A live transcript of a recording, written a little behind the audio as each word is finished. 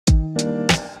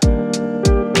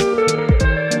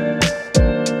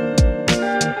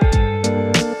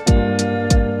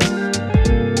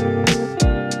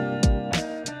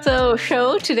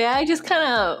today I just kind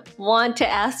of want to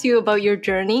ask you about your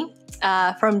journey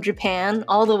from Japan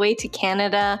all the way to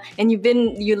Canada, and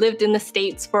you lived in the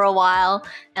States for a while,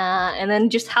 and then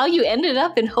just how you ended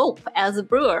up in Hope as a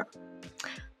brewer.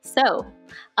 So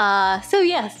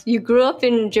yes, you grew up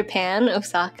in Japan,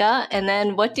 Osaka, and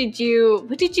then what did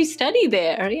you study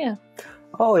there? Yeah.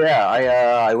 Oh yeah,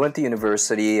 I went to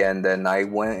university and then I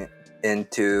went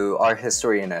into art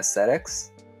history and aesthetics.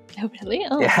 Oh really?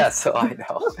 Oh. Yeah, so I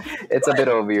know it's a bit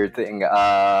of a weird thing.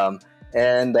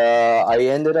 And I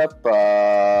ended up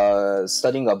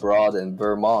studying abroad in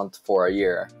Vermont for a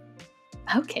year.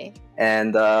 Okay.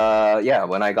 And yeah,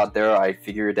 when I got there, I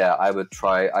figured that I would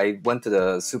try. I went to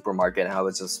the supermarket and I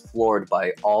was just floored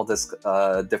by all this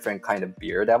different kind of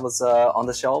beer that was on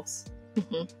the shelves.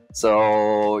 Mm-hmm.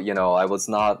 So, I was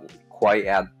not quite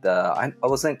I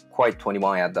wasn't quite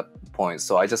 21 at that point.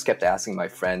 So I just kept asking my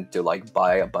friend to like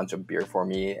buy a bunch of beer for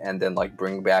me and then like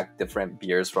bring back different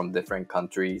beers from different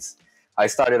countries. I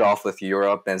started off with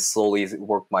Europe and slowly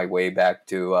worked my way back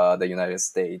to the United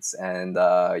States. And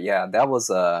yeah, that was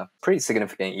a pretty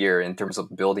significant year in terms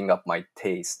of building up my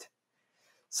taste.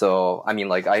 So, I mean,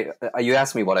 like, you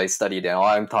asked me what I studied, and all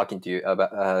I'm talking to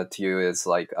you is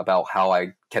like about how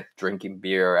I kept drinking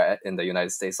beer in the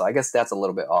United States. So I guess that's a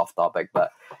little bit off topic, but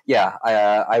yeah,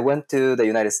 I went to the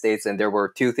United States, and there were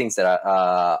two things that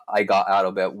I got out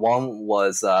of it. One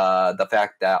was the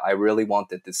fact that I really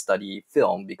wanted to study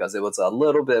film because it was a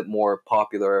little bit more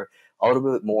popular, a little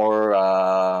bit more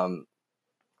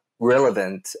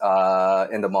relevant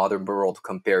in the modern world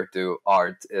compared to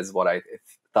art, is what I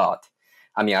thought.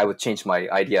 I mean, I would change my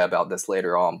idea about this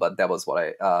later on, but that was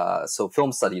what so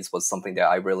film studies was something that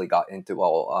I really got into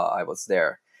while I was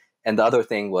there. And the other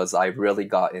thing was I really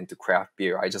got into craft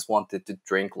beer. I just wanted to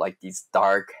drink like these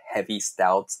dark, heavy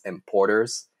stouts and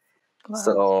porters. Wow.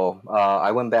 So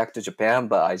I went back to Japan,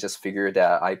 but I just figured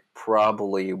that I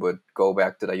probably would go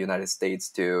back to the United States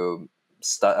to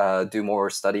do more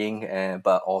studying,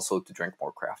 but also to drink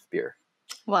more craft beer.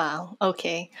 Wow.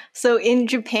 Okay. So in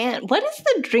Japan, what is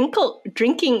the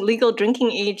legal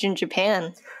drinking age in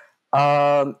Japan?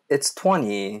 It's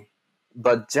 20,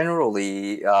 but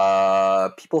generally,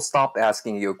 people stop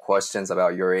asking you questions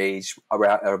about your age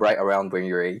right around when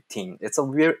you're 18. It's a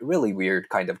really weird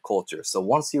kind of culture. So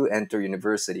once you enter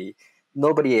university,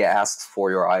 nobody asks for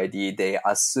your ID. They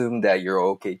assume that you're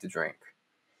okay to drink.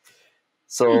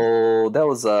 So that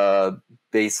was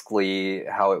basically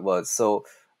how it was. So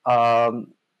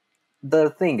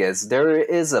the thing is, there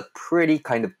is a pretty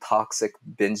kind of toxic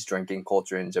binge drinking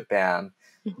culture in Japan,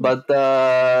 but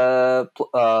the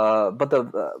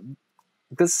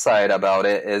good side about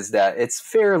it is that it's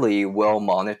fairly well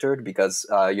monitored because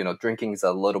drinking is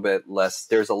a little bit less.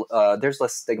 There's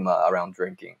less stigma around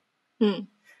drinking.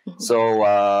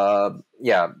 So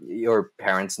yeah, your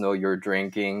parents know you're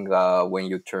drinking. When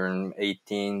you turn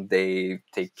 18, they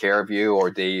take care of you,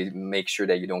 or they make sure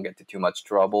that you don't get into too much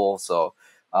trouble. So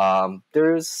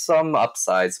there's some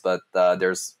upsides, but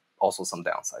there's also some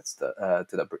downsides to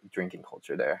the drinking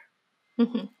culture there.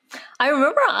 Mm-hmm. I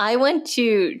remember I went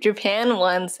to Japan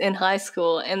once in high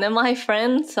school, and then my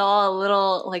friend saw a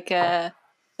little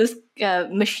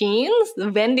machines, the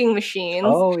vending machines.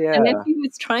 Oh yeah. And then he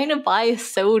was trying to buy a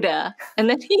soda, and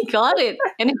then he got it,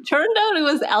 and it turned out it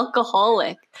was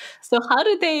alcoholic. So how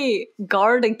did they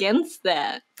guard against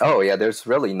that? Oh yeah, there's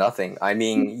really nothing. I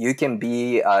mean, you can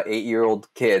be an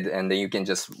 8-year-old kid, and then you can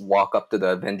just walk up to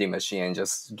the vending machine and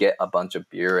just get a bunch of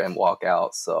beer and walk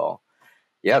out. So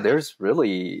yeah, there's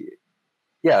really.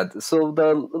 Yeah, so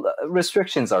the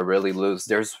restrictions are really loose.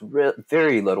 There's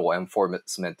very little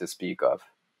enforcement to speak of.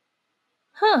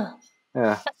 Huh.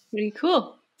 Yeah. That's pretty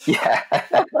cool. Yeah.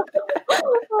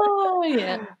 Oh,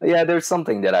 yeah. Yeah, there's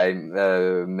something that I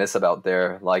miss about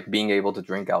there. Like being able to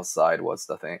drink outside was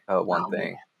the thing. One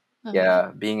thing.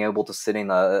 Yeah, being able to sit in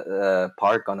a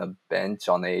park on a bench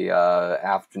on a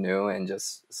afternoon and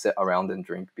just sit around and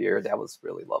drink beer. That was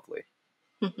really lovely.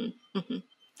 Mm-hmm. Mm-hmm.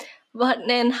 But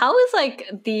then how is like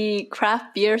the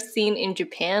craft beer scene in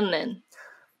Japan then?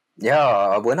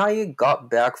 Yeah, when I got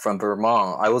back from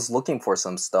Vermont, I was looking for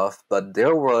some stuff, but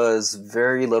there was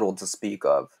very little to speak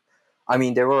of. I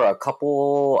mean, there were a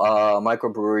couple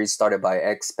microbreweries started by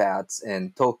expats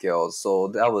in Tokyo, so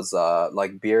that was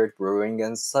like beer brewing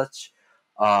and such.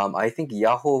 I think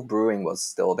Yahoo Brewing was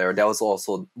still there. That was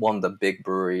also one of the big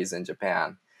breweries in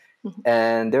Japan.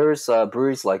 And there's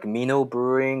breweries like Mino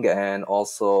Brewing, and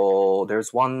also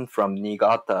there's one from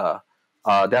Niigata.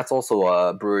 That's also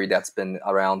a brewery that's been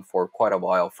around for quite a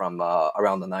while, from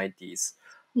around the 90s.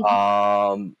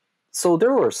 So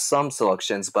there were some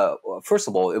selections, but first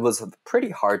of all, it was pretty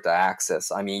hard to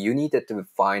access. I mean, you needed to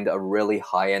find a really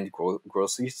high-end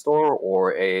grocery store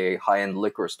or a high-end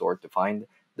liquor store to find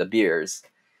the beers.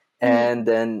 And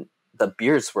then the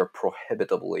beers were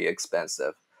prohibitively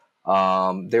expensive.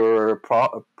 They were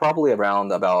probably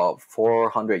around about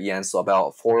 400 yen, so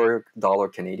about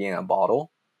 $4 Canadian a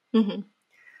bottle. Mm-hmm.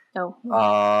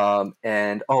 Oh.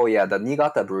 And oh yeah, the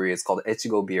Niigata brewery is called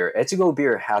Echigo Beer. Echigo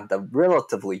Beer had the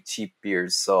relatively cheap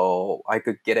beers, so I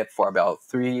could get it for about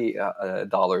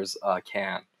 $3 a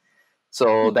can.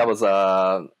 So that was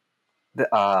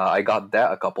I got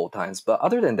that a couple of times, but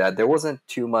other than that, there wasn't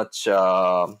too much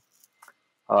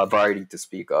variety to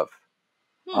speak of.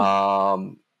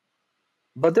 Um,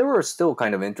 but there were still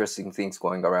kind of interesting things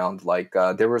going around. Like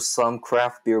there were some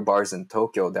craft beer bars in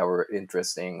Tokyo that were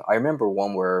interesting. I remember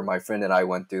one where my friend and I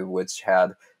went to, which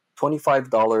had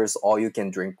 $25 all you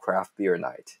can drink craft beer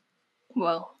night.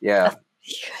 Well, Yeah, that's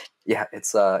good. yeah.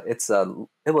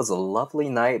 It was a lovely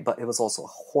night, but it was also a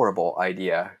horrible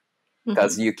idea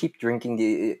because you keep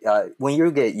drinking when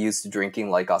you get used to drinking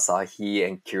like Asahi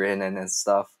and Kirin and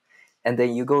stuff, and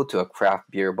then you go to a craft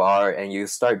beer bar and you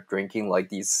start drinking like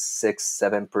these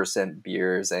 6-7%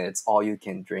 beers, and it's all you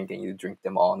can drink, and you drink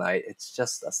them all night. It's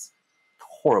just a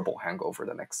horrible hangover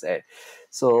the next day.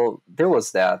 So there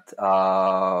was that.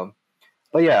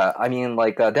 But yeah, I mean,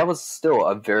 like that was still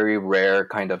a very rare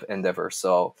kind of endeavor.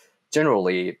 So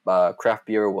generally, craft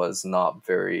beer was not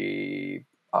very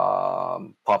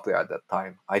popular at that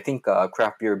time. I think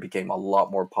craft beer became a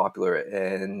lot more popular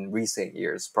in recent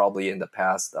years, probably in the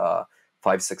past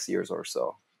 5-6 years or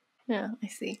so. Yeah, I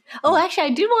see. Oh, actually,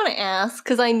 I did want to ask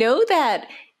because I know that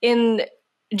in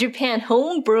Japan,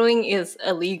 home brewing is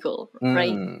illegal,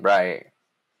 right? Right.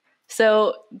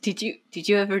 So, did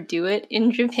you ever do it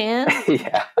in Japan?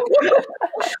 Yeah.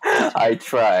 I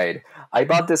tried. I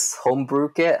bought this homebrew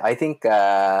kit. I think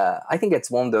it's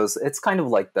one of those. It's kind of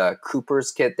like the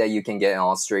Cooper's kit that you can get in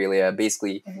Australia.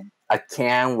 Basically, a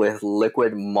can with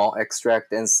liquid malt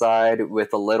extract inside,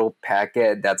 with a little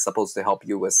packet that's supposed to help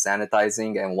you with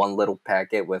sanitizing, and one little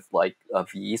packet with like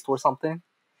of yeast or something.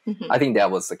 I think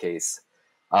that was the case.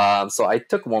 So I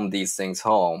took one of these things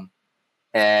home,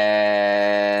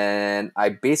 and I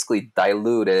basically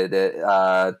diluted it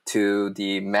to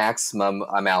the maximum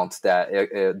amount that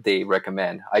they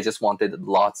recommend. I just wanted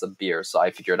lots of beer, so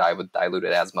I figured I would dilute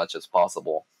it as much as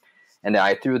possible. And then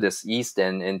I threw this yeast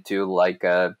into like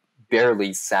a barely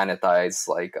sanitized,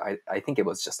 like I think it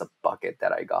was just a bucket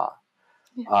that I got.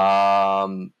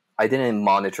 I didn't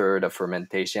monitor the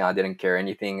fermentation. I didn't care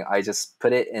anything. I just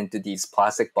put it into these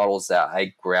plastic bottles that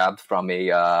I grabbed from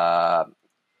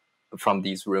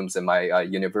these rooms in my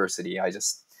university. I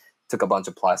just took a bunch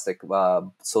of plastic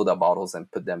soda bottles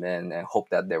and put them in and hoped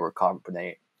that they were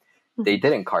carbonate. They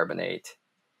didn't carbonate.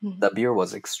 The beer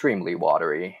was extremely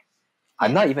watery.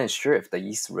 I'm not even sure if the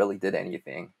yeast really did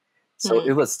anything. So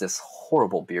it was this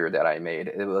horrible beer that I made.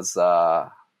 It was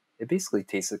it basically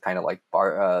tasted kind of like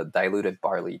diluted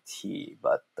barley tea,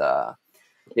 but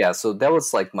yeah, so that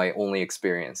was like my only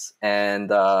experience. And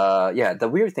yeah, the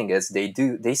weird thing is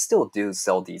they still do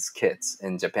sell these kits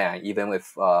in Japan, even when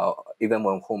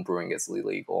homebrewing is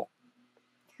illegal.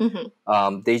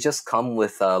 They just come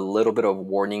with a little bit of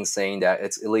warning saying that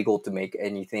it's illegal to make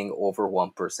anything over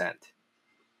 1%.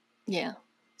 Yeah.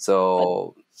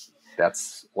 So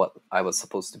that's what I was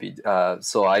supposed to be.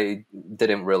 So I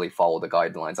didn't really follow the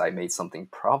guidelines. I made something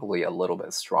probably a little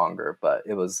bit stronger, but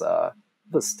it was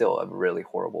still a really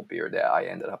horrible beer that I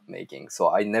ended up making. So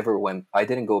I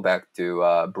didn't go back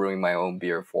to brewing my own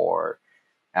beer for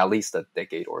at least a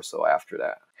decade or so after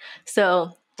that.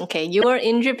 So, okay, you were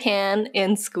in Japan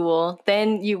in school.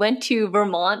 Then you went to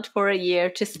Vermont for a year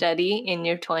to study in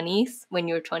your 20s, when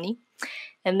you were 20.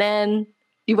 And then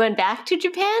you went back to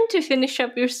Japan to finish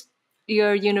up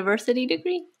your university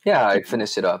degree? Yeah, I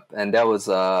finished it up. And that was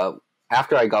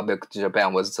after I got back to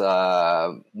Japan was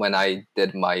when I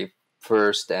did my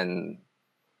first and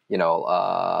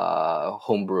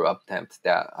homebrew attempt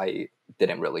that I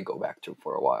didn't really go back to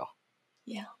for a while.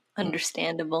 Yeah,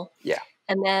 understandable. Yeah.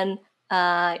 And then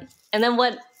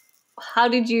what?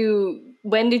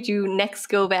 When did you next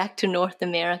go back to North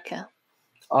America?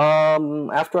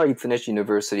 After I finished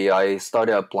university, I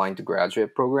started applying to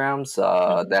graduate programs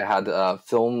that had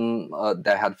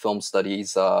film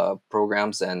studies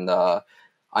programs, and I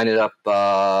ended up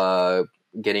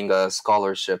getting a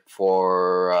scholarship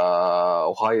for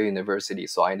Ohio University.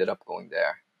 So I ended up going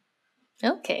there.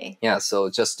 Okay. Yeah, so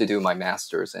just to do my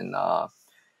master's in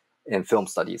film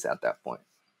studies at that point.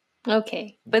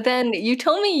 Okay, but then you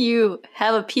told me you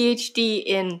have a PhD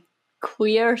in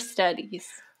queer studies.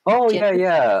 Oh yeah, Gender?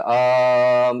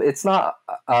 yeah. It's not.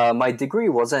 My degree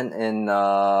wasn't in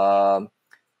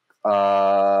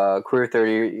queer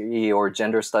theory or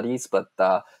gender studies, but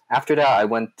after that, I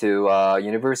went to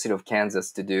University of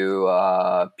Kansas to do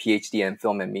Ph.D. in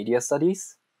film and media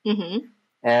studies. Mm-hmm.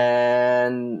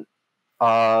 And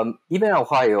even in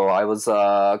Ohio, I was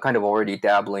kind of already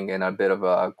dabbling in a bit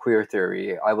of queer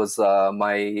theory. I was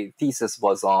my thesis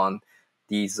was on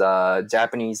these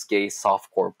Japanese gay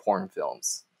softcore porn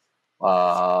films.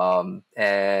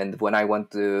 And when I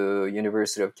went to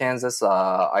University of Kansas,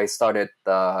 I started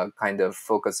kind of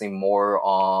focusing more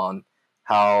on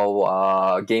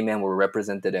how gay men were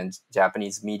represented in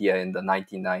Japanese media in the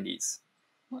 1990s.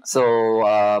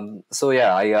 So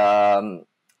yeah,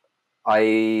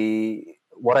 I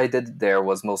what I did there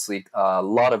was mostly a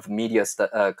lot of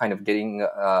kind of getting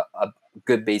a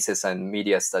good basis in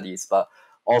media studies, but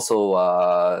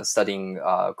also studying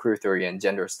queer theory and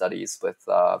gender studies with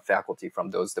faculty from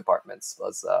those departments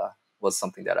was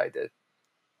something that I did.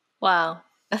 Wow,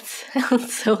 that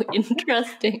sounds so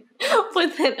interesting.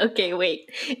 But then, okay, wait.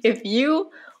 If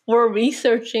you were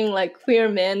researching like queer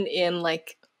men in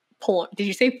like porn, did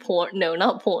you say porn? No,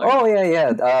 not porn. Oh yeah,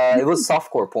 yeah. It was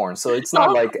softcore porn, so it's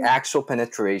not like actual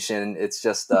penetration. It's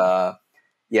just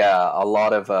yeah, a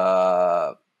lot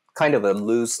of kind of a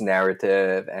loose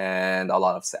narrative and a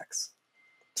lot of sex.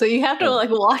 So you have to like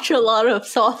watch a lot of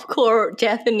softcore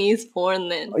Japanese porn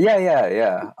then. Yeah, yeah,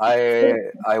 yeah.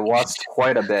 I watched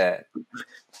quite a bit.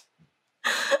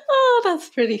 Oh, that's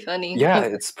pretty funny. Yeah,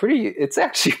 Okay. it's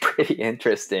actually pretty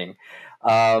interesting.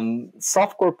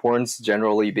 Softcore porn's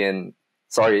generally been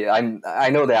sorry, I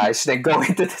know that I shouldn't go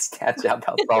into this tangent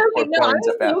about Okay, softcore no, porn I'm in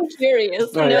Japan. so curious.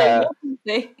 Oh No, yeah. you can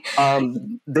say.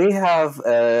 They have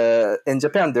in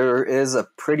Japan there is a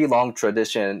pretty long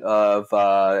tradition of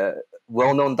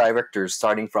well-known directors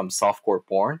starting from softcore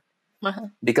porn. Uh-huh.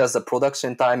 Because the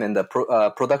production time and the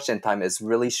production time is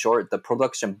really short, the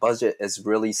production budget is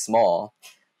really small,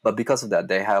 but because of that,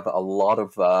 they have a lot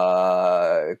of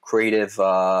creative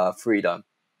freedom.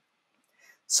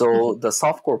 So the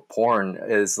softcore porn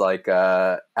is like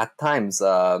at times,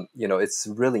 it's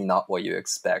really not what you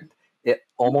expect. It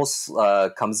almost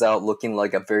comes out looking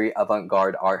like a very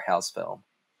avant-garde art house film.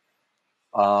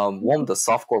 One of the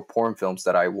softcore porn films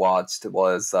that I watched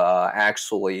was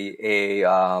actually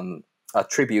a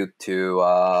tribute to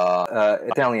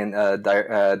Italian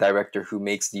director who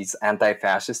makes these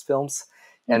anti-fascist films.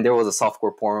 And there was a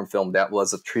softcore porn film that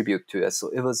was a tribute to it. So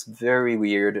it was very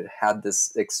weird. It had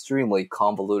this extremely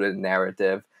convoluted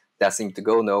narrative that seemed to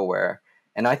go nowhere.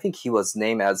 And I think he was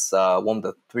named as one of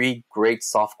the 3 great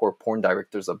softcore porn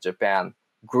directors of Japan.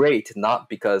 Great, not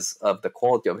because of the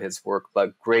quality of his work,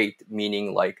 but great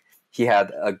meaning like he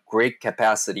had a great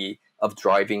capacity of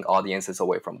driving audiences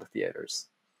away from the theaters.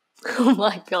 Oh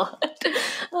my god.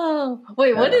 Oh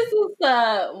wait,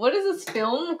 Yeah. what is this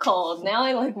film called? Now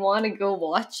I like want to go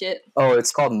watch it. Oh,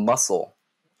 it's called Muscle.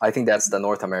 I think that's the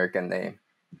North American name.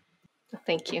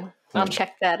 Thank you. I'll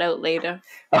check that out later.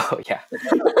 Oh yeah,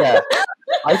 yeah.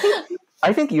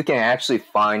 I think you can actually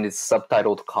find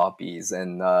subtitled copies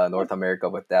in North America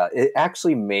with that. It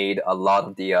actually made a lot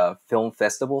of the film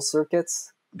festival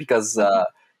circuits because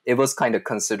it was kind of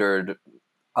considered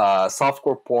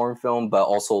softcore porn film, but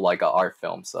also like an art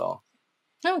film. So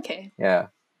Okay. yeah,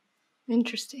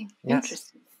 Interesting. yes.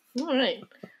 Interesting. All right.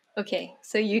 Okay,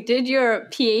 so you did your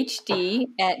PhD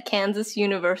at Kansas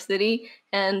University,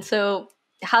 and so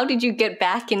how did you get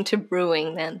back into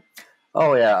brewing then?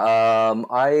 Oh yeah,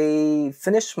 I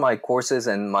finished my courses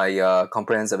and my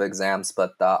comprehensive exams,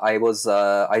 but I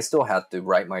still had to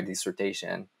write my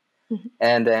dissertation.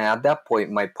 And then at that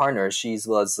point, my partner, she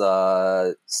was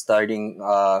starting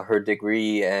her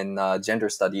degree in gender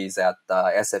studies at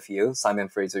SFU, Simon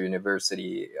Fraser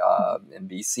University in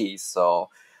BC. So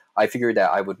I figured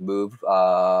that I would move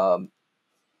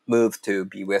to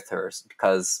be with her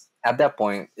because at that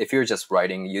point, if you're just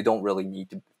writing, you don't really need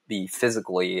to be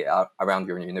physically around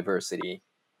your university.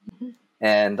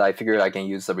 And I figured I can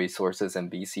use the resources in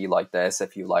BC, like the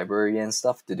SFU library and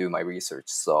stuff, to do my research.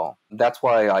 So that's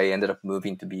why I ended up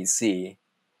moving to BC.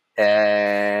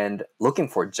 And looking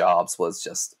for jobs was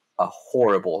just a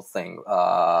horrible thing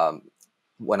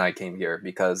when I came here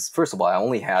because, first of all,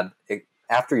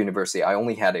 after university, I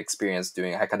only had experience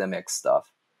doing academic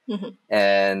stuff.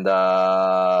 And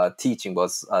teaching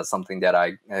was something that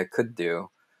I could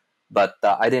do. But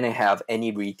I didn't have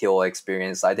any retail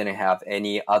experience. I didn't have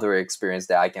any other experience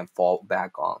that I can fall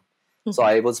back on. So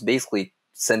I was basically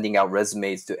sending out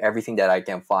resumes to everything that I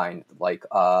can find, like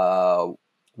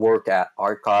work at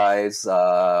archives,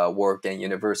 work in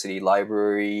university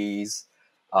libraries,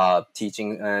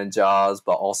 teaching jobs,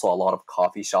 but also a lot of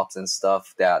coffee shops and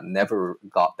stuff that never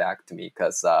got back to me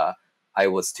because I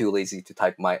was too lazy to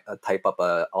type up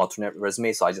a alternate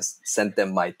resume. So I just sent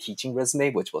them my teaching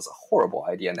resume, which was a horrible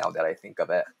idea now that I think of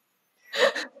it.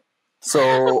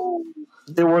 So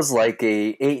there was like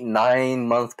a 8-9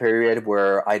 month period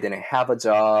where I didn't have a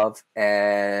job,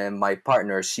 and my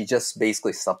partner, she just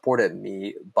basically supported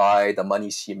me by the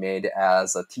money she made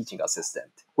as a teaching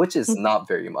assistant, which is not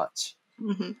very much.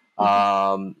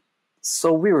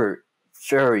 So we were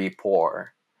very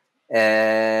poor,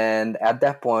 and at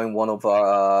that point, one of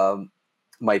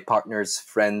my partner's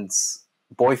friend's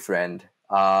boyfriend,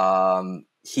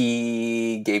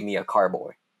 he gave me a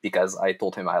carboy because I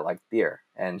told him I liked beer,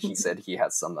 and he said he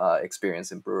had some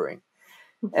experience in brewing.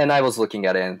 And I was looking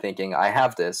at it and thinking, I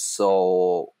have this,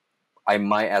 so I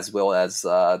might as well as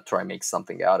try make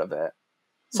something out of it.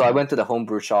 So I went to the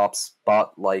homebrew shops,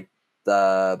 bought like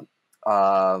the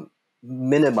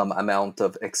minimum amount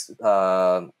of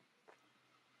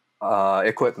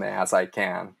equipment as I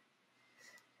can.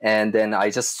 And then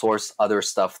I just sourced other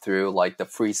stuff through like the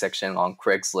free section on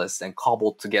Craigslist and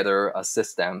cobbled together a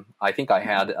system. I think I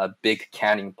had a big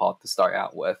canning pot to start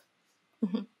out with.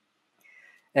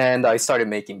 And I started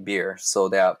making beer so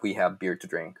that we have beer to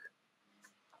drink.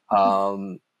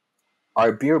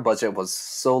 Our beer budget was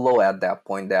so low at that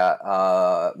point that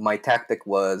my tactic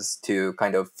was to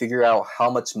kind of figure out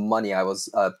how much money I was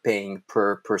paying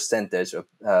per percentage of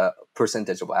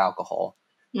alcohol,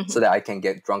 so that I can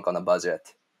get drunk on a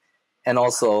budget. And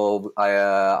also,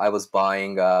 I was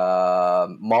buying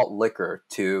malt liquor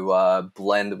to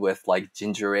blend with like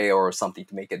ginger ale or something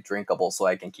to make it drinkable, so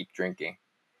I can keep drinking.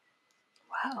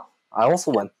 Wow! I also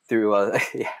went through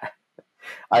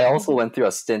I also went through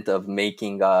a stint of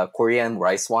making Korean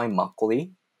rice wine makgeolli.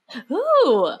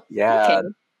 Ooh! Yeah, okay.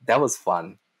 That was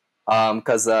fun.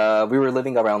 Because we were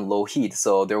living around Lougheed,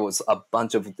 so there was a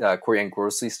bunch of Korean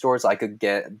grocery stores. I could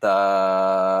get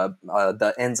the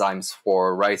enzymes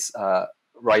for rice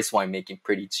wine making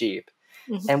pretty cheap.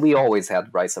 And we always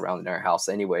had rice around in our house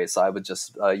anyway, so I would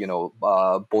just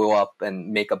boil up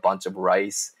and make a bunch of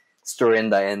rice, stir in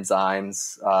the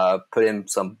enzymes, put in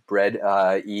some bread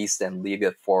yeast, and leave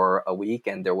it for a week,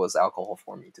 and there was alcohol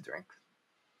for me to drink.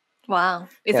 Wow.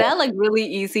 Is that like really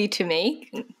easy to make?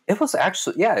 It was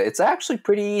actually, it's actually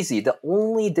pretty easy. The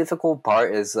only difficult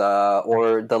part is,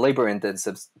 or the labor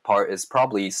intensive part is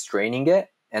probably straining it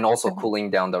and also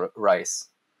cooling down the rice.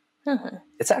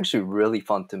 It's actually really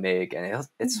fun to make, and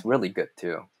it's really good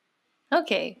too.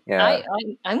 Okay. Yeah.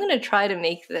 I'm going to try to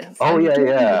make this. Oh,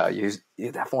 yeah. You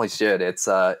definitely should. It's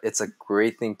a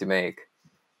great thing to make.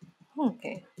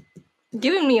 Okay.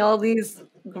 Giving me all these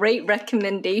great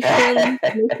recommendations,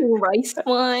 making rice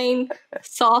wine,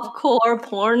 softcore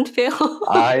porn film.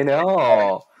 I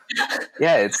know.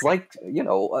 Yeah, it's like,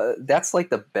 that's like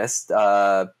the best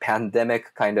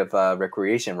pandemic kind of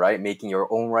recreation, right? Making your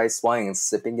own rice wine and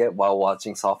sipping it while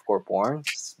watching softcore porn.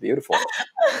 It's beautiful.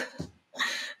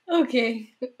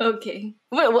 Okay.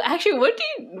 Well, actually, what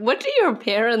do your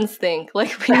parents think?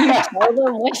 Like when you tell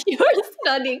them what you're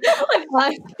studying? Like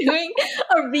I'm doing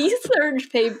a research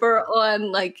paper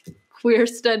on like queer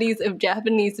studies of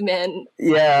Japanese men.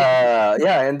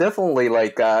 Yeah, and definitely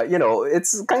like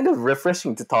it's kind of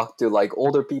refreshing to talk to like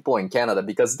older people in Canada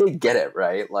because they get it,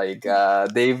 right? Like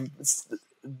they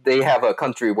have a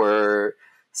country where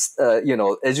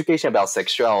education about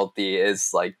sexuality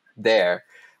is like there.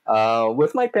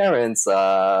 With my parents,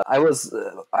 I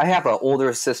have an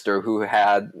older sister who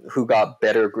got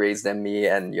better grades than me,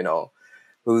 and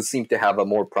who seemed to have a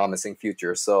more promising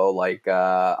future. So like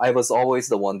I was always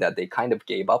the one that they kind of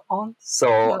gave up on.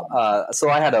 So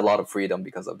I had a lot of freedom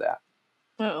because of that.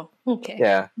 Oh, okay.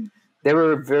 Yeah. They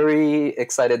were very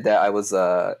excited that I was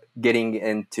getting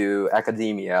into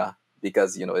academia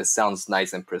because it sounds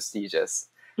nice and prestigious.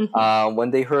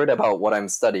 When they heard about what I'm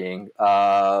studying,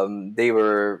 they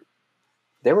were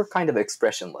kind of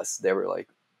expressionless. They were like,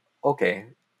 "Okay,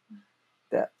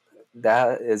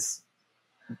 that is.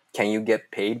 Can you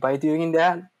get paid by doing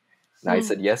that?" And I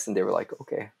said yes, and they were like,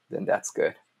 "Okay, then that's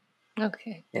good."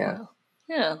 Okay. Yeah.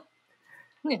 Wow.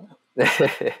 Yeah.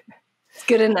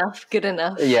 Good enough.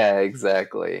 Yeah,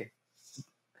 exactly.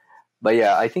 But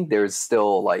yeah, I think there's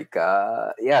still like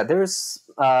there's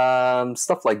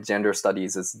stuff like gender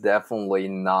studies is definitely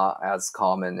not as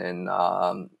common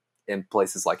in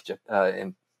places like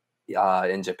in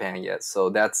Japan yet. So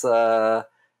that's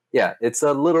it's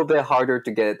a little bit harder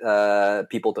to get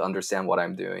people to understand what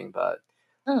I'm doing, but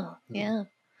so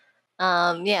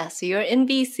you're in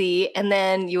BC and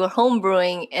then you were home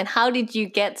brewing, and how did you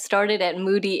get started at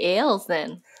Moody Ales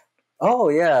then? Oh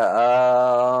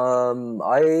yeah,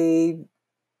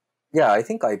 I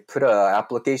think I put a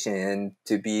application in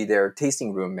to be their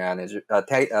tasting room manager,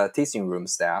 tasting room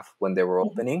staff when they were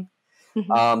opening.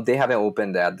 They haven't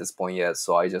opened at this point yet,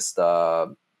 so I just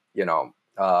you know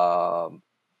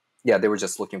they were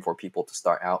just looking for people to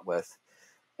start out with.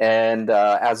 And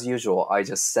as usual, I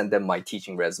just sent them my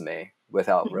teaching resume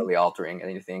without really altering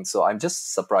anything. So I'm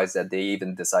just surprised that they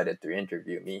even decided to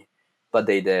interview me, but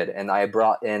they did. And I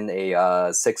brought in a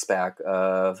 6-pack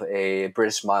of a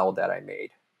British Mild that I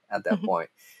made at that point.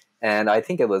 And I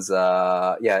think it was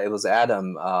it was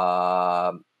Adam.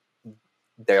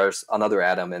 There's another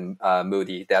Adam in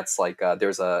Moody. That's like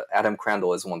there's a Adam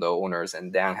Crandall is one of the owners,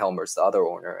 and Dan Helmer's the other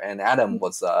owner. And Adam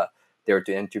was there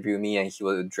to interview me, and he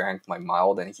would drank my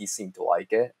mild, and he seemed to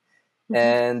like it.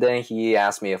 And then he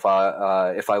asked me if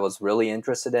I was really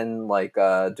interested in like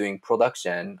doing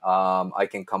production. I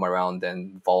can come around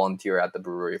and volunteer at the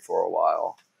brewery for a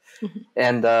while.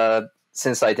 And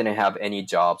since I didn't have any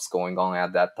jobs going on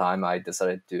at that time, I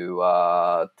decided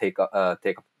to take up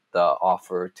the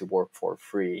offer to work for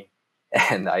free,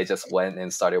 and I just went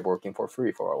and started working for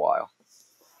free for a while.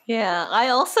 Yeah, I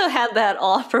also had that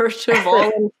offer to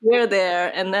volunteer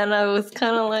there, and then I was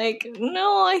kind of like,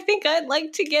 no, I think I'd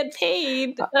like to get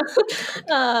paid.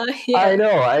 I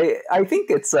know. I think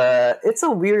it's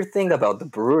a weird thing about the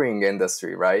brewing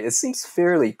industry, right? It seems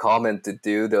fairly common to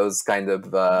do those kind of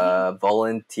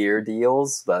volunteer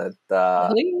deals, but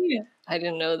Really? I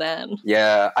didn't know that.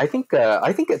 Yeah, I think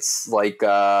it's like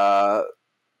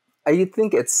I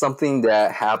think it's something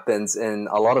that happens in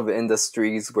a lot of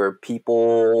industries where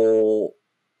people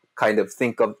kind of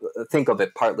think of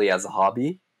it partly as a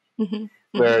hobby,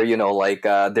 where like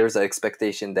there's an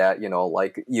expectation that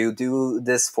like you do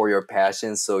this for your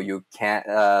passion, so you can't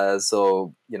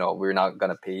so we're not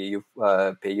gonna pay you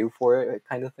for it,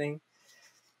 kind of thing.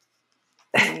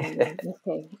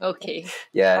 Okay.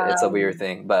 Yeah, it's a weird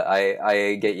thing, but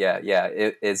I get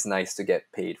it is nice to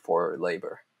get paid for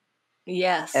labor.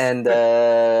 Yes. And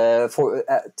for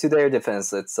to their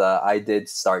defense, it's I did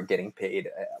start getting paid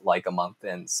like a month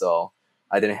in, so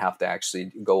I didn't have to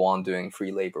actually go on doing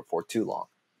free labor for too long.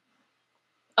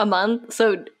 A month?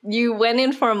 So you went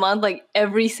in for a month, like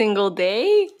every single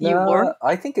day you worked?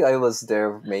 I think I was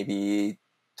there maybe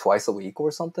twice a week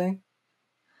or something.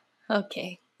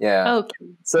 Okay. Yeah. Okay.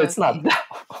 So it's not that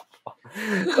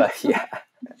but yeah.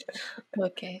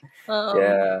 Okay.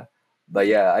 Yeah. But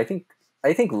yeah, I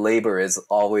think labor is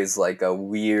always like a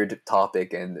weird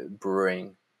topic in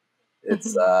brewing.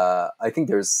 It's I think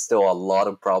there's still a lot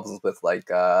of problems with like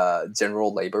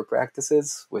general labor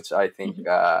practices, which I think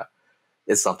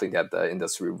is something that the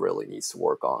industry really needs to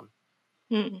work on.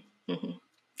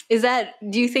 Is that,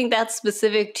 do you think that's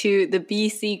specific to the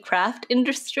BC craft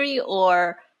industry,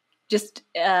 or just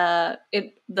the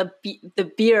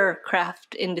beer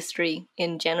craft industry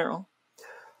in general?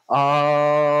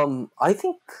 I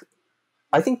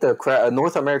think the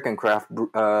North American craft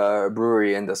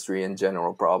brewery industry in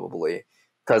general, probably,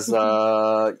 because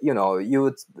you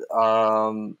would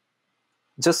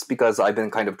just because I've been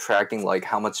kind of tracking like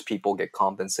how much people get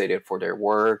compensated for their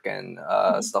work and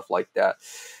stuff like that.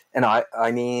 And I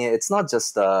mean, it's not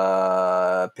just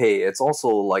pay; it's also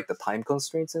like the time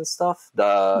constraints and stuff,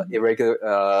 the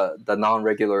irregular, the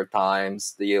non-regular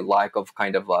times, the lack of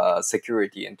kind of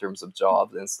security in terms of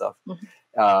jobs and stuff.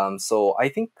 So I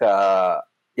think, I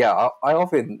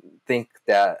often think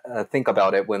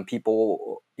about it when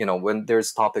people, when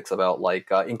there's topics about like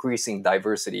increasing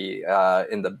diversity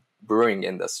in the brewing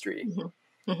industry.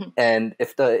 And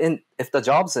if the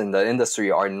jobs in the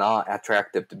industry are not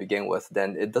attractive to begin with,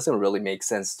 then it doesn't really make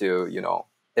sense to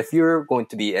if you're going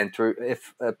to be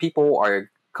if people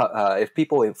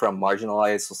from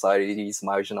marginalized societies,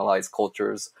 marginalized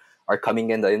cultures are coming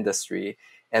in the industry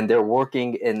and they're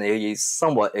working in a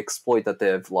somewhat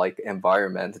exploitative like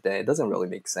environment, then it doesn't really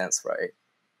make sense, right?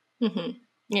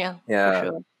 Yeah, yeah, for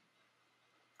sure.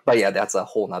 But yeah, that's a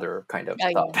whole nother kind of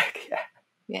topic.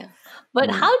 Yeah. But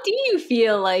how do you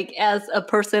feel like as a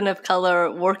person of color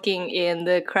working in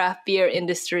the craft beer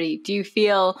industry? Do you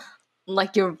feel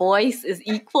like your voice is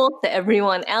equal to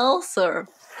everyone else, or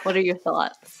what are your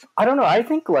thoughts? I don't know. I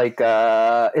think like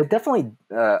it definitely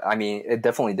it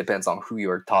definitely depends on who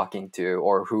you're talking to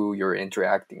or who you're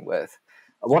interacting with.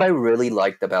 What I really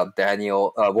liked about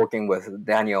working with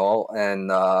Daniel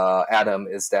and Adam,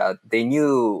 is that they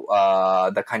knew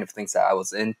the kind of things that I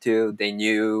was into. They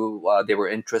knew they were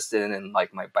interested in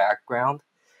like my background.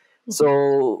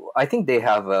 So I think they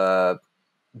have a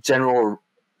general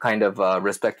kind of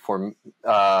respect for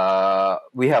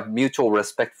we have mutual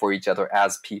respect for each other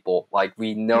as people. Like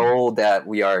we know that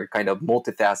we are kind of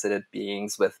multifaceted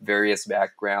beings with various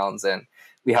backgrounds, and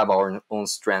we have our own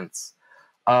strengths.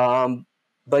 But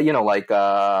like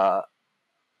a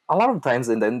lot of times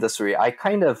in the industry, I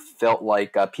kind of felt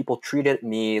like people treated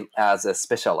me as a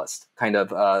specialist, kind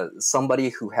of somebody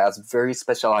who has very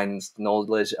specialized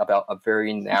knowledge about a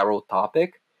very narrow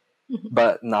topic,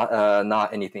 but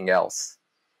not anything else.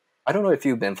 I don't know if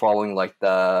you've been following like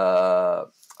the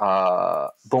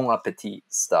Bon Appetit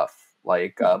stuff.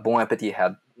 Like Bon Appetit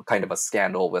had kind of a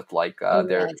scandal with like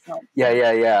their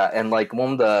and like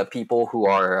one of the people who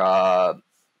are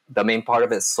the main part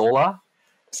of it, Sola.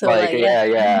 So Like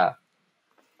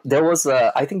there was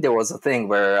I think there was a thing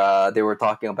where they were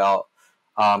talking about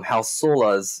how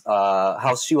Sola's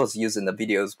how she was used in the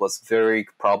videos was very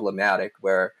problematic,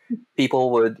 where people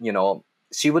would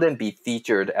she wouldn't be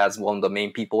featured as one of the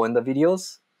main people in the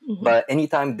videos, but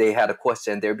anytime they had a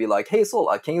question, they'd be like, "Hey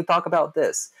Sola, can you talk about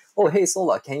this? Oh, hey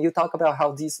Sola, can you talk about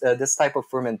how this type of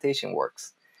fermentation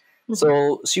works?"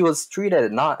 So she was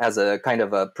treated not as a kind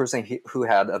of a person who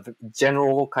had a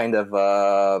general kind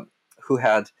of who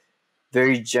had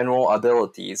very general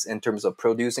abilities in terms of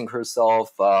producing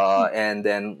herself and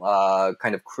then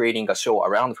kind of creating a show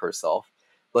around herself.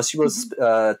 But she was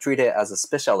treated as a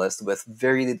specialist with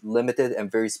very limited and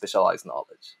very specialized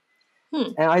knowledge.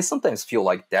 And I sometimes feel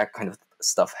like that kind of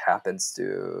stuff happens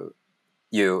to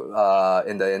you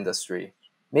in the industry.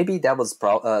 Maybe that was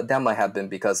that might have been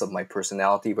because of my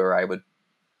personality, where I would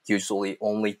usually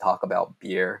only talk about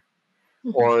beer.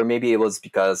 Or maybe it was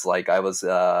because like I was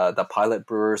the pilot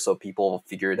brewer, so people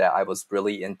figured that I was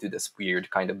really into this weird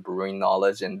kind of brewing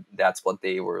knowledge, and that's what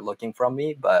they were looking from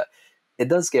me. But it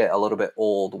does get a little bit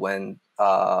old when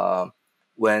the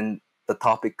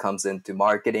topic comes into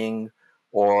marketing,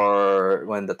 or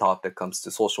when the topic comes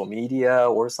to social media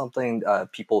or something.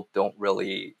 People don't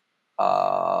really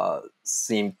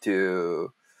seem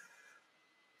to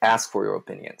ask for your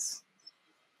opinions.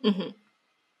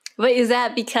 But is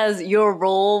that because your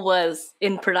role was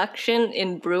in production,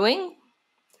 in brewing,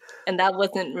 and that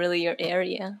wasn't really your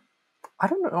area? I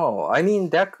don't know. I mean,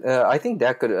 that I think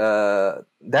that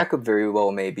could very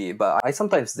well maybe, but I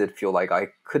sometimes did feel like I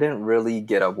couldn't really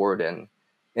get a word in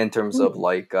terms of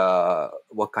like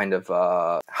what kind of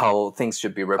how things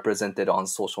should be represented on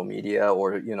social media,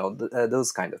 or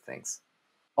those kind of things.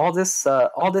 All this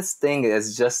thing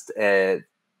is just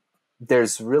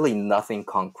there's really nothing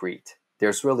concrete.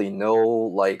 There's really no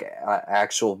like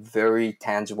actual very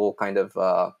tangible kind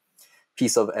of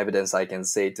piece of evidence I can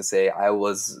say to say I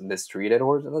was mistreated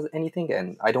or anything,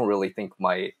 and I don't really think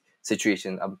my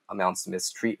situation amounts to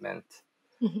mistreatment.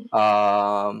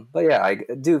 But yeah, I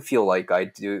do feel like I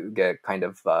do get kind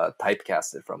of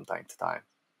typecasted from time to time.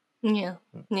 Yeah.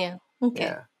 Okay.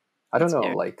 Yeah, I don't know.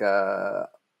 Fair. Like,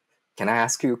 can I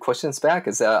ask you questions back?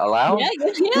 Is that allowed?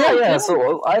 Yeah.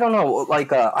 So I don't know.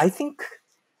 Like, I think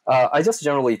I just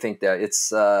generally think that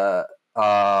it's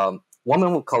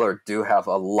women of color do have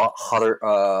a lot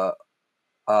harder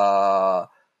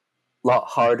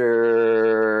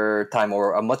time,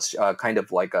 or a much kind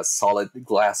of like a solid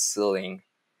glass ceiling.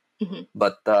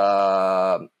 But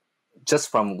just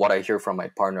from what I hear from my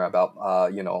partner about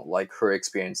like her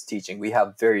experience teaching, we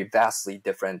have very vastly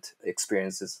different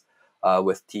experiences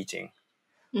with teaching.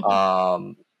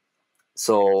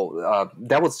 So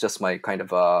that was just my kind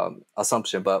of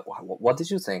assumption. But what did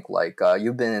you think? Like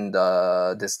you've been in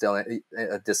the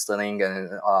distilling and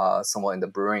somewhat in the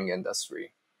brewing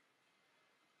industry.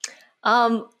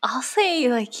 I'll say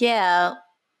like, yeah,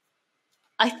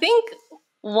 I think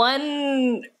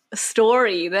one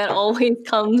story that always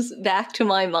comes back to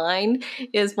my mind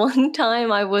is one time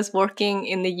I was working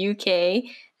in the UK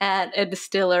at a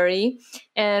distillery,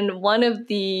 and one of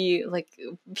the like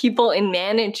people in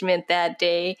management that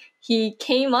day, he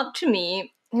came up to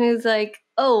me and he was like,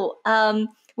 "Oh,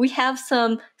 we have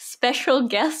some special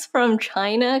guests from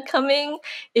China coming.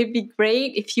 It'd be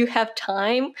great if you have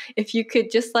time, if you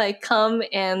could just like come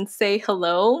and say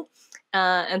hello."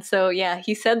 And so, yeah,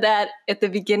 he said that at the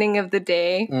beginning of the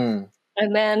day.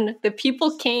 And then the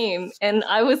people came, and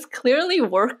I was clearly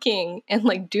working and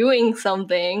like doing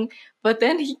something. But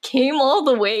then he came all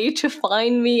the way to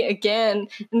find me again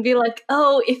and be like,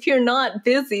 "Oh, if you're not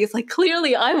busy," it's like,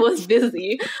 clearly I was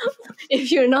busy.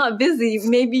 "If you're not busy,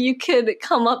 maybe you could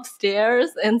come upstairs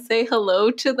and say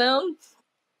hello to them."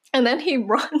 And then he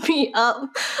brought me up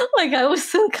like I was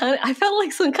I felt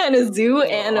like some kind of zoo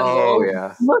animal. Oh,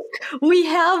 yeah. Look, we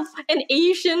have an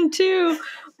Asian too.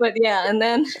 But yeah, and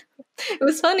then it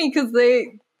was funny because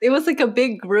it was like a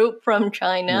big group from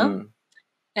China.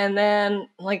 And then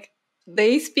like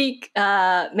they speak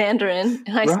Mandarin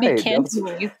and I speak Right. That was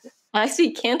Cantonese. I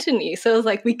speak Cantonese. So it was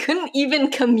like we couldn't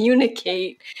even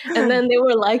communicate. And then they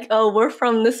were like, oh, we're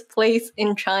from this place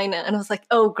in China. And I was like,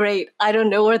 oh, great. I don't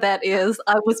know where that is.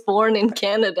 I was born in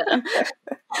Canada.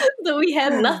 So we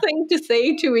had nothing to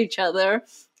say to each other.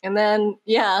 And then,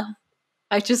 yeah,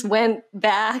 I just went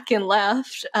back and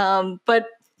left. But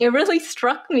it really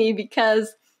struck me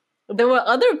because there were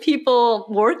other people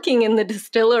working in the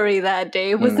distillery that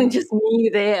day. It wasn't just me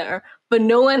there, but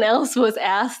no one else was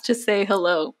asked to say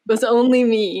hello. It was only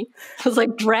me. I was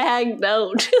like dragged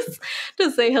out just to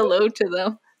say hello to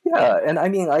them. Yeah, and I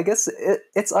mean, I guess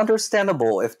it's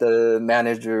understandable if the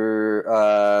manager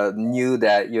knew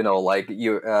that, you know, like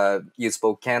you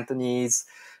spoke Cantonese,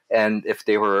 and if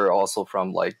they were also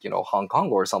from like, you know, Hong Kong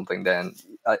or something, then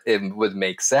it would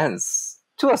make sense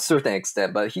to a certain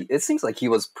extent. But it seems like he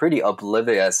was pretty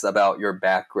oblivious about your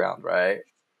background, right?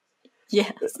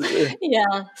 Yes.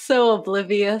 Yeah. So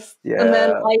oblivious. And then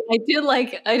Yeah.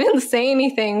 I didn't say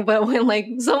anything, but when like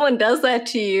someone does that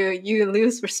to you, you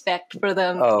lose respect for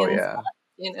them Oh, inside, yeah.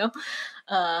 you know?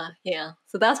 Yeah.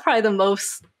 So that's probably the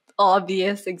most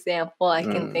obvious example I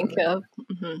can think Mm. of.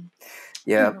 Mhm.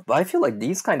 Yeah, Yeah. but I feel like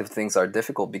these kind of things are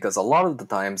difficult because a lot of the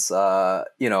times,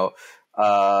 you know,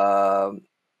 uh,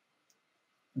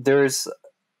 there's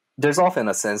there's often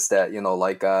a sense that, you know,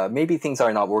 like maybe things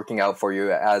are not working out for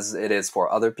you as it is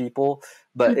for other people,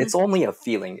 but Mhm. it's only a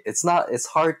feeling. It's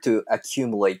hard to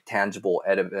accumulate tangible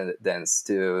evidence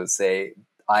to say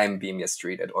I'm being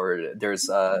mistreated, or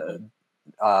Mhm.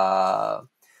 uh,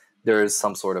 there's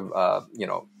some sort of you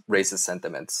know, racist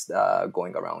sentiments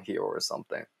going around here or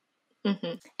something.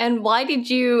 Mhm. And why did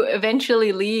you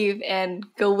eventually leave and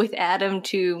go with Adam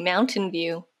to Mountain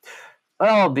View?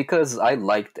 Oh, because I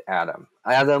liked Adam.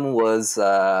 Adam was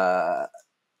I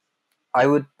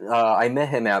met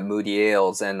him at Moody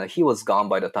Ales, and he was gone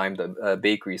by the time the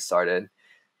bakery started.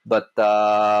 But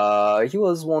he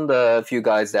was one of the few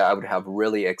guys that I would have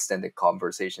really extended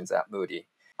conversations at Moody.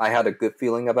 I had a good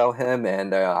feeling about him,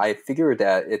 and I figured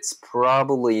that it's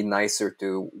probably nicer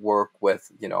to work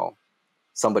with, you know,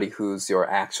 somebody who's your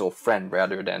actual friend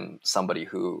rather than somebody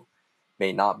who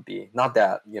may not be. Not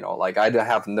that, you know, like I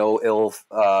have no ill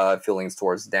feelings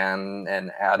towards Dan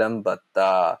and Adam, but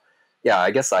yeah,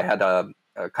 I guess I had a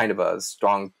kind of a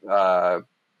strong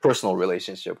personal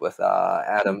relationship with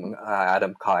Mhm.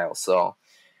 Adam Kyle. So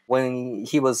when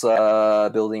he was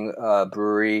building a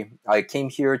brewery, I came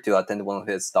here to attend one of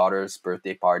his daughter's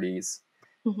birthday parties,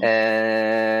 Mhm.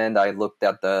 and I looked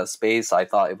at the space. I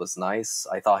thought it was nice.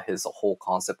 I thought his whole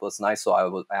concept was nice. So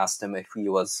asked him if he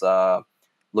was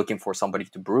looking for somebody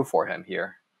to brew for him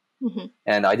here. Mhm.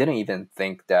 And I didn't even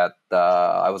think that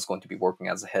I was going to be working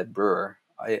as a head brewer.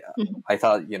 Mhm. I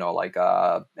thought, you know, like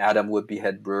Adam would be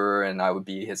head brewer and I would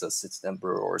be his assistant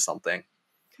brewer or something.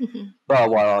 Mhm.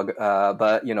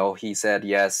 But you know, he said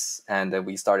yes, and then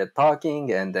we started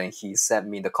talking, and then he sent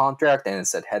me the contract, and it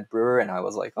said head brewer, and I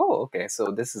was like, oh, okay,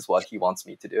 so this is what he wants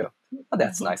me to do. Oh,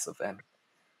 that's Mhm. nice of him.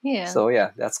 Yeah. So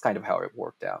yeah, that's kind of how it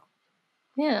worked out.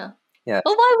 Yeah. Yeah.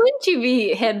 Well, why wouldn't you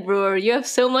be head brewer? You have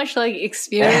so much like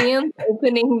experience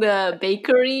opening the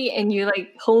bakery and you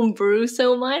like home brew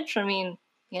so much. I mean,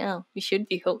 yeah, you should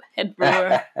be head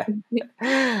brewer.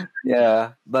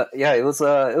 Yeah, but yeah, it was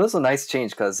a nice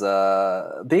change because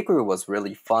bakery was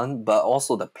really fun, but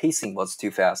also the pacing was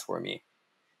too fast for me.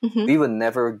 We Mhm. would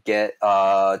never get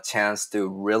a chance to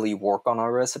really work on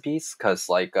our recipes because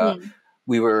like Mm.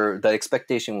 the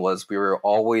expectation was we were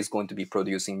always going to be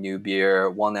producing new beer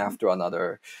one after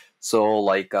another, so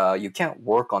like you can't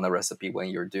work on a recipe when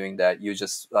you're doing that. You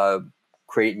just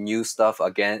create new stuff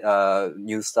again,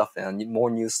 new stuff and more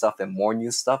new stuff and more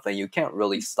new stuff, and you can't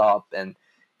really stop and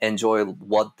enjoy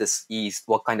what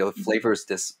kind of Mhm. flavors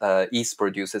this yeast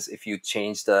produces if you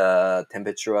change the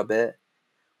temperature a bit,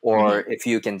 or Mhm. if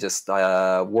you can just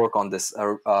work on this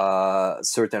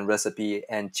certain recipe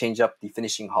and change up the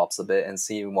finishing hops a bit and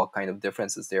see what kind of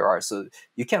differences there are. So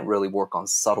you can't really work on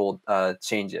subtle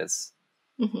changes.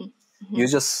 Mhm. You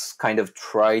Mhm. just kind of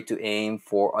try to aim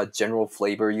for a general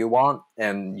flavor you want,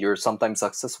 and you're sometimes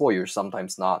successful, you're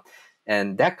sometimes not.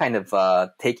 And that kind of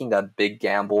taking that big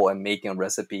gamble and making a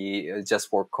recipe just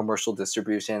for commercial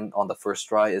distribution on the first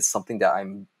try is something that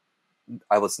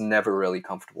I was never really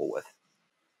comfortable with.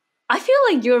 I feel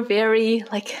like you're very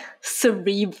like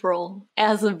cerebral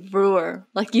as a brewer.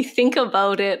 Like you think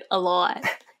about it a lot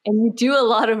and you do a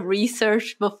lot of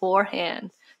research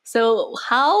beforehand. So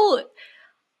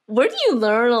where do you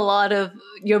learn a lot of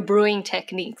your brewing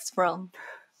techniques from?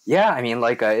 Yeah, I mean,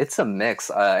 like it's a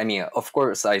mix. I mean, of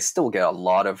course, I still get a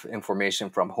lot of information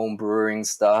from home brewing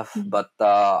stuff, Mm-hmm. but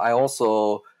I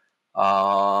also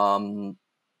um,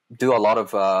 do a lot of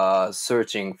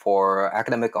searching for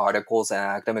academic articles and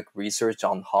academic research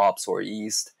on hops or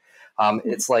yeast.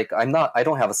 It's like I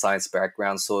don't have a science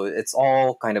background, so it's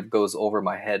all kind of goes over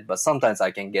my head. But sometimes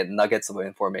I can get nuggets of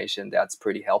information that's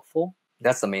pretty helpful.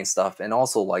 That's the main stuff, and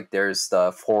also like there's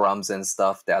the forums and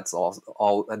stuff that's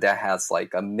all that has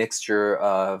like a mixture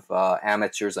of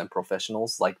amateurs and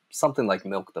professionals. Like something like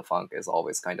Milk the Funk is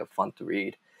always kind of fun to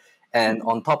read. And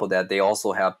on top of that, they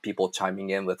also have people chiming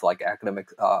in with like academic,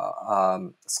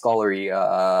 scholarly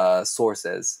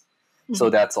sources. So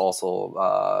Mm-hmm. that's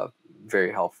also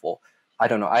very helpful. I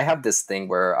don't know. I have this thing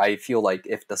where I feel like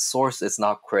if the source is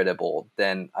not credible,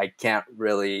 then I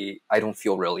don't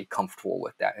feel really comfortable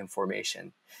with that information.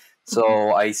 Mm-hmm.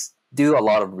 So do a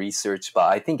lot of research, but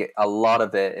I think a lot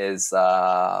of it is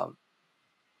I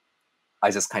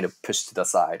just kind of push to the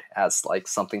side as like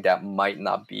something that might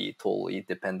not be totally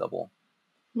dependable.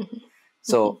 Mm-hmm.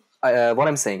 So what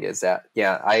I'm saying is that,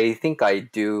 yeah, I think I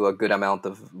do a good amount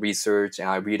of research and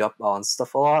I read up on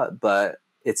stuff a lot, but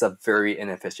it's a very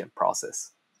inefficient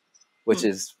process, which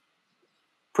is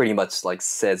pretty much like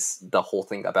says the whole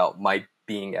thing about my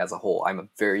being as a whole. I'm a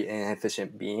very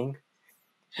inefficient being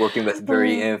working with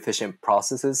very Mm-hmm. inefficient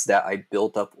processes that I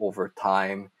built up over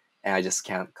time, and I just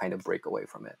can't kind of break away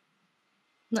from it.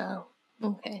 No.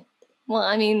 Okay. Well,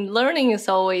 I mean, learning is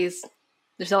always,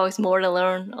 there's always more to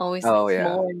learn, always Oh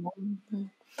yeah. more and more. Mhm.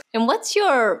 And what's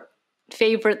your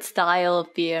favorite style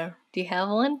of beer? Do you have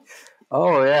one?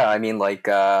 Oh yeah. I mean, like,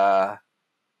 no,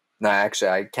 actually,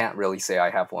 I can't really say I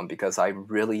have one because I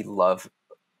really love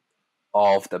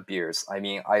all of the beers. I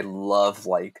mean, I love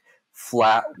like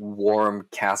flat, warm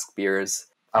cask beers.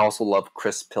 I also love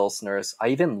crisp pilsners. I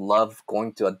even love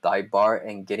going to a dive bar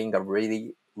and getting a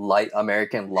really light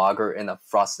American lager in a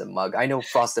frosted mug. I know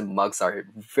frosted mugs are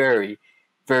very,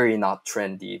 very not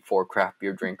trendy for craft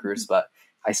beer drinkers, but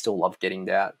I still love getting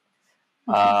that.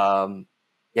 Mhm. Um,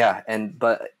 yeah, and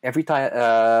but every time,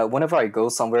 whenever I go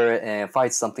somewhere and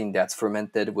find something that's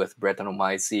fermented with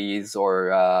Brettanomyces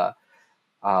or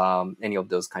any of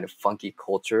those kind of funky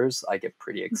cultures, I get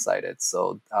pretty excited.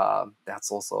 So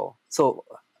that's also so.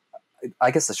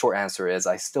 I guess the short answer is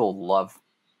I still love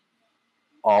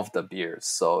all of the beers,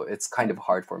 so it's kind of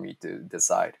hard for me to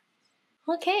decide.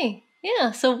 Okay.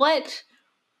 Yeah. So what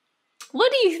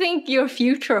do you think your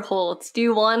future holds? Do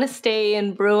you want to stay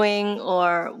in brewing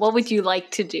or what would you like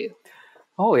to do?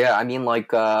 Oh yeah, I mean,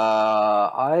 like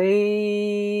I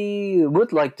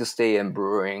would like to stay in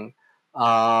brewing.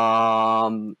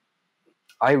 Um,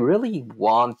 I really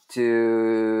want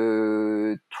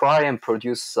to try and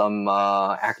produce some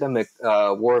academic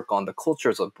work on the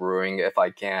cultures of brewing if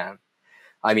I can.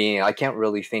 I mean, I can't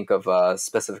really think of a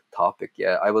specific topic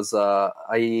yet. I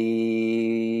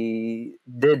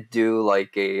did do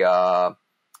like a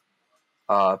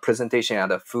presentation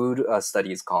at a food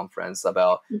studies conference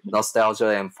about Mhm. nostalgia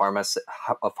and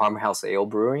farmhouse ale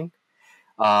brewing.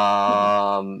 Mhm.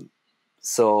 Um,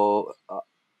 so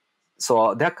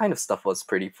so that kind of stuff was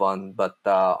pretty fun. But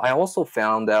I also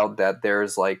found out that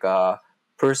there's like a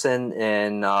person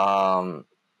in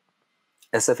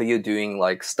SFU doing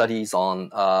like studies on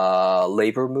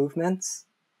labor movements,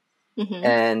 Mhm.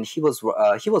 and he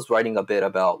was writing a bit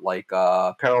about like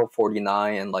Peril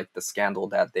 49 and like the scandal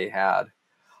that they had,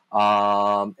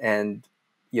 and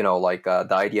like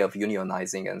the idea of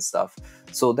unionizing and stuff.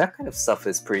 So that kind of stuff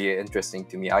is pretty interesting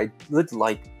to me. I would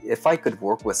like if I could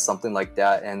work with something like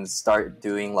that and start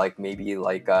doing like maybe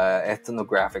like a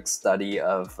ethnographic study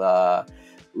of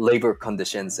labor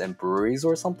conditions in breweries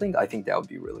or something. I think that would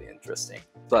be really interesting.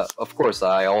 But of course,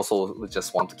 I also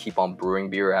just want to keep on brewing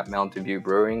beer at Mountainview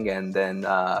Brewing, and then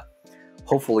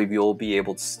hopefully we'll be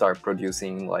able to start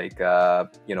producing like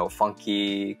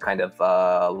funky kind of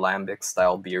lambic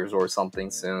style beers or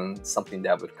something soon, something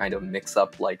that would kind of mix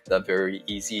up like the very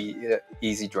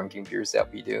easy drinking beers that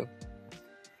we do.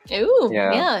 Ooh,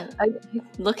 Yeah. yeah. I'm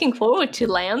looking forward to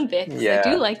lambics. I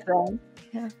do Yeah. like that.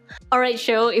 Yeah. All right,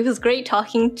 Sho. It was great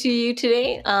talking to you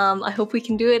today. I hope we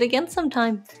can do it again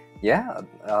sometime. Yeah,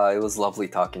 it was lovely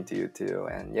talking to you too,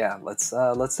 and yeah, let's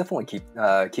definitely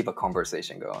keep a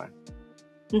conversation going.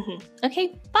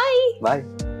 Okay, bye. Bye.